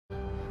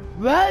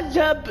What's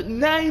up?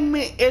 Name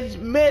is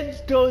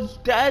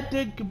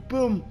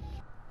Mrstaticboom.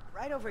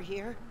 Right over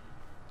here.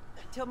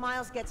 Till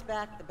Miles gets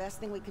back, the best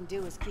thing we can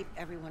do is keep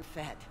everyone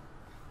fed.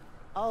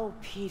 Oh,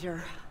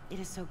 Peter, it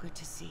is so good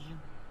to see you.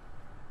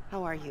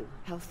 How are you?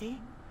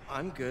 Healthy?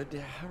 I'm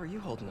good. How are you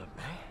holding up,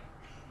 May?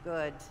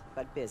 Good,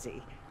 but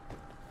busy.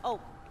 Oh,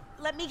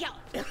 let me go.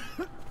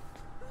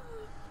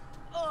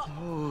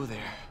 Oh,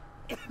 there.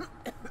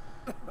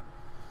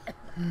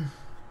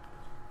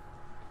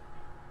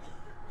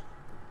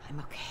 I'm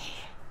okay.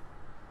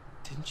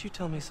 Didn't you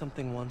tell me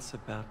something once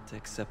about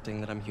accepting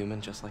that I'm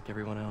human just like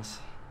everyone else?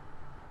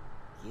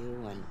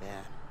 You and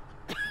Ben.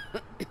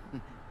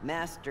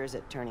 Masters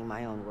at turning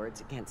my own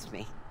words against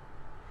me.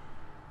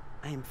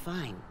 I am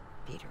fine,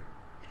 Peter.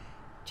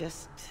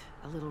 Just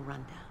a little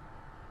rundown.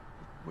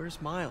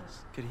 Where's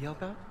Miles? Could he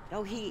help out?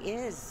 Oh, he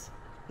is.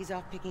 He's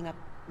off picking up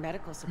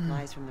medical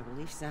supplies from the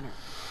relief center.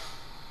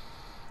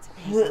 It's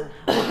amazing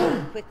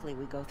how quickly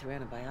we go through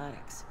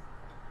antibiotics.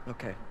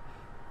 Okay.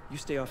 You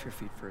stay off your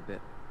feet for a bit.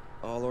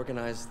 I'll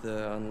organize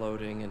the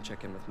unloading and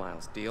check in with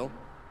Miles. Deal?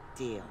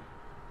 Deal.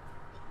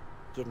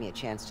 Give me a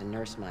chance to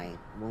nurse my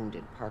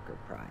wounded Parker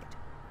pride.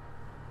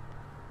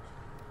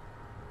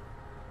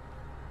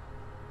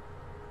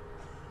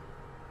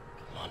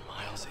 Come on,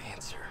 Miles,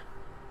 answer.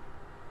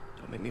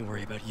 Don't make me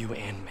worry about you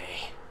and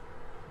May.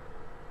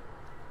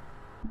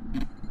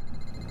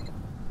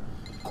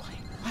 Quiet.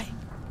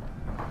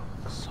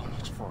 So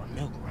much for a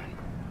milk run.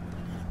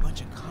 A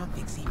bunch of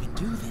convicts even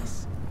do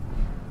this.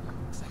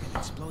 Looks like an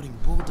exploding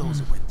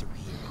bulldozer went through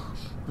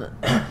here.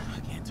 I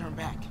can't turn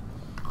back.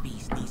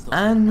 Beast needs those.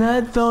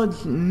 Another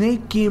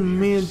sneaky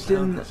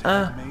mission.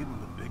 Come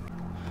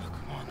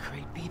on,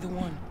 Crate, be the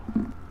one.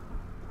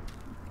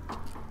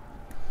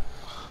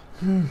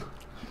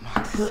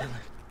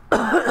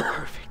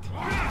 Perfect.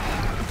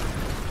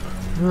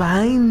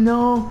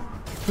 Rhino.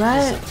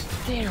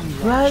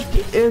 What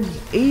is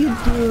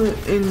easier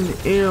in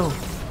ill?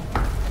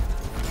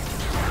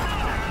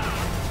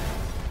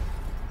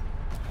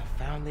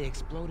 Found the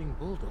exploding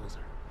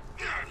bulldozer.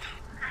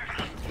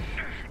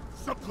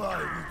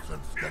 Supply routes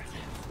and schedules.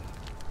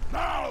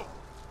 Now!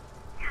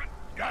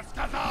 Я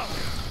сказал!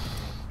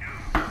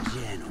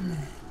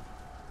 Gentlemen,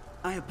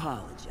 I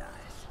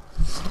apologize.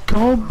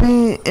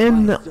 Scoping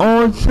in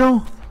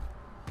also.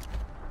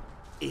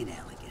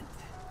 Inelegant.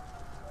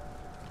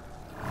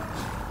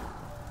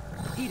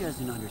 He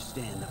doesn't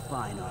understand the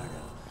fine art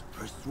of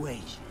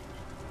persuasion.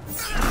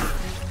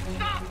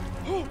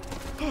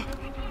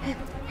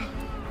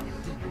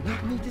 Did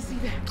not need to see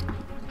that.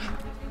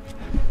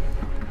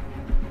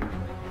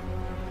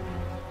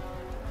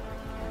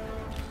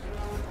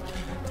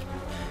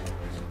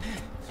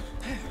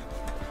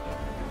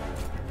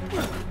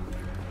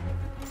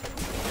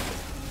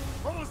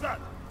 What was that?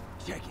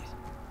 Check it.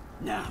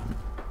 Now.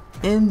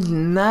 It's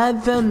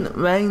nothing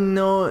right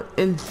now.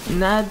 It's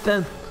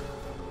nothing.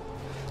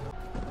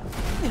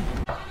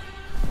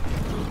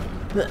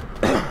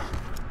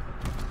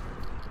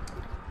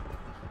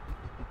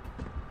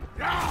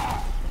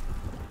 Yeah!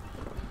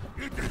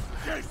 It is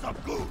case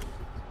of goose!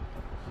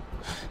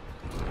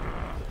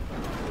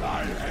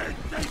 I hate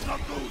case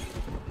of goose!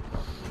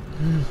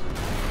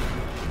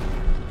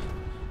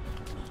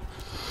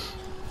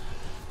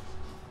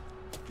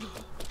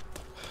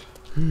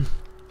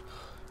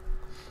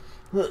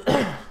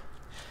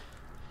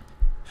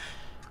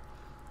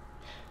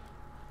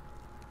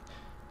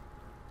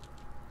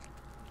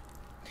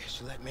 Guess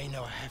you let May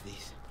know I have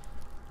these.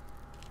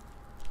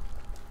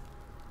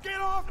 Get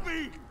off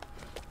me!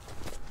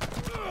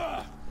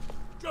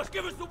 Just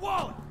give us the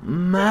wallet!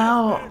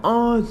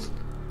 Mouse.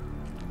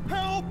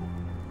 Help!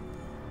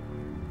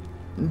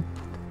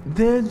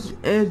 This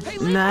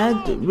is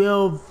not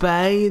real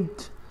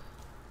fight.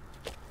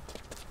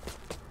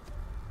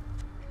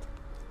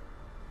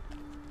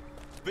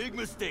 Big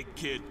mistake,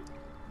 kid.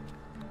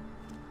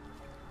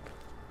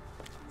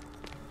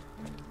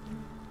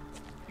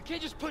 You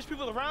can't just push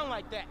people around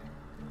like that.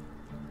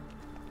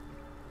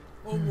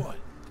 Or what?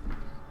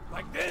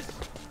 Like this?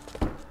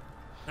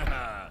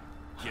 Haha,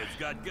 kid's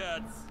got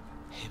guts.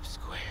 Hip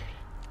squared.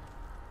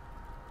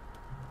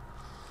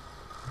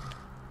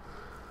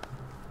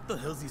 What the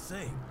hell's he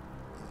saying?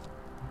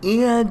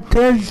 Yeah,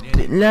 just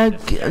like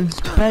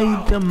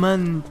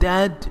Spider-Man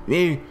that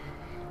way.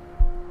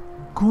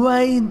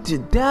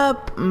 Quite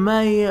up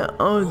my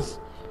own.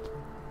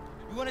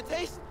 You want a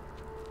taste?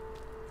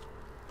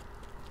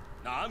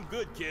 Nah, I'm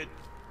good, kid.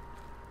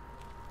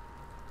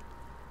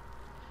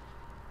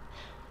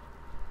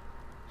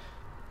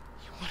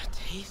 You want a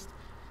taste?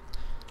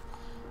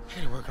 I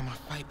gotta work on my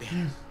fight,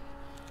 man.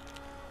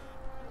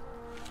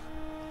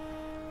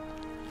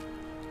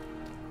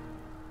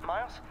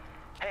 Miles?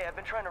 Hey, I've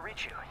been trying to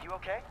reach you. You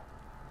okay?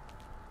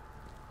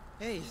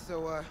 Hey,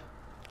 so,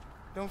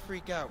 don't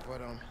freak out,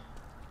 but, I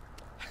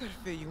gotta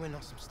fill you in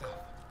on some stuff.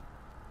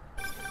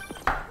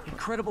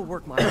 Incredible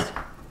work, Miles.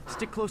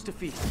 Stick close to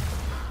F.E.A.S.T.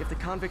 If the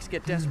convicts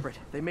get desperate,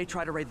 they may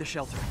try to raid the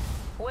shelter.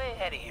 Way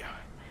ahead of you.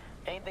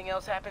 Anything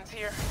else happens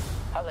here,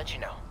 I'll let you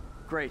know.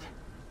 Great.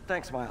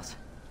 Thanks, Miles.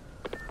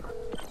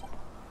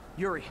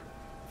 Yuri,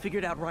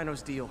 figured out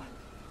Rhino's deal.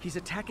 He's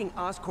attacking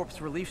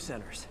Oscorp's relief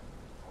centers.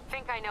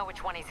 Think I know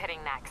which one he's hitting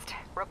next.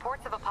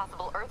 Reports of a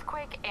possible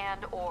earthquake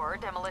and/or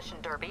demolition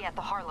derby at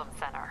the Harlem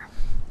Center.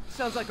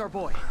 Sounds like our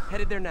boy.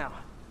 Headed there now.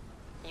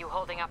 You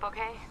holding up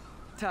okay?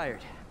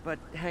 Tired, but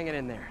hanging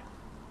in there.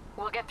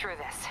 We'll get through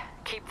this.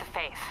 Keep the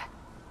faith.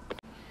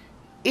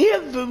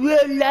 If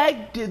you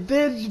liked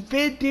this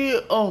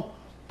video,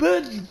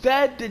 push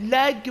that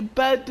like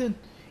button.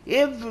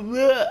 If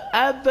you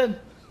haven't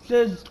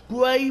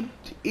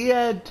subscribed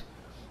yet,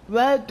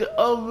 what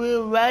are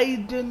we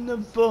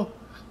waiting for?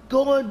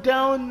 Go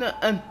down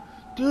and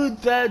do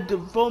that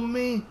for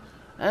me.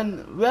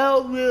 And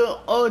while we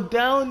are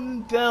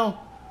down there,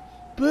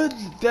 push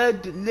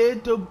that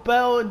little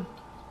bell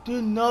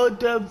to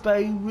notify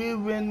you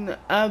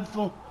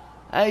whenever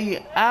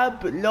I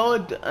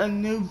upload a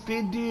new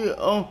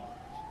video.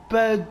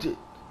 But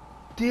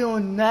till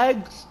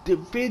next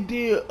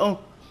video,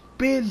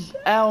 peace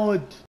out.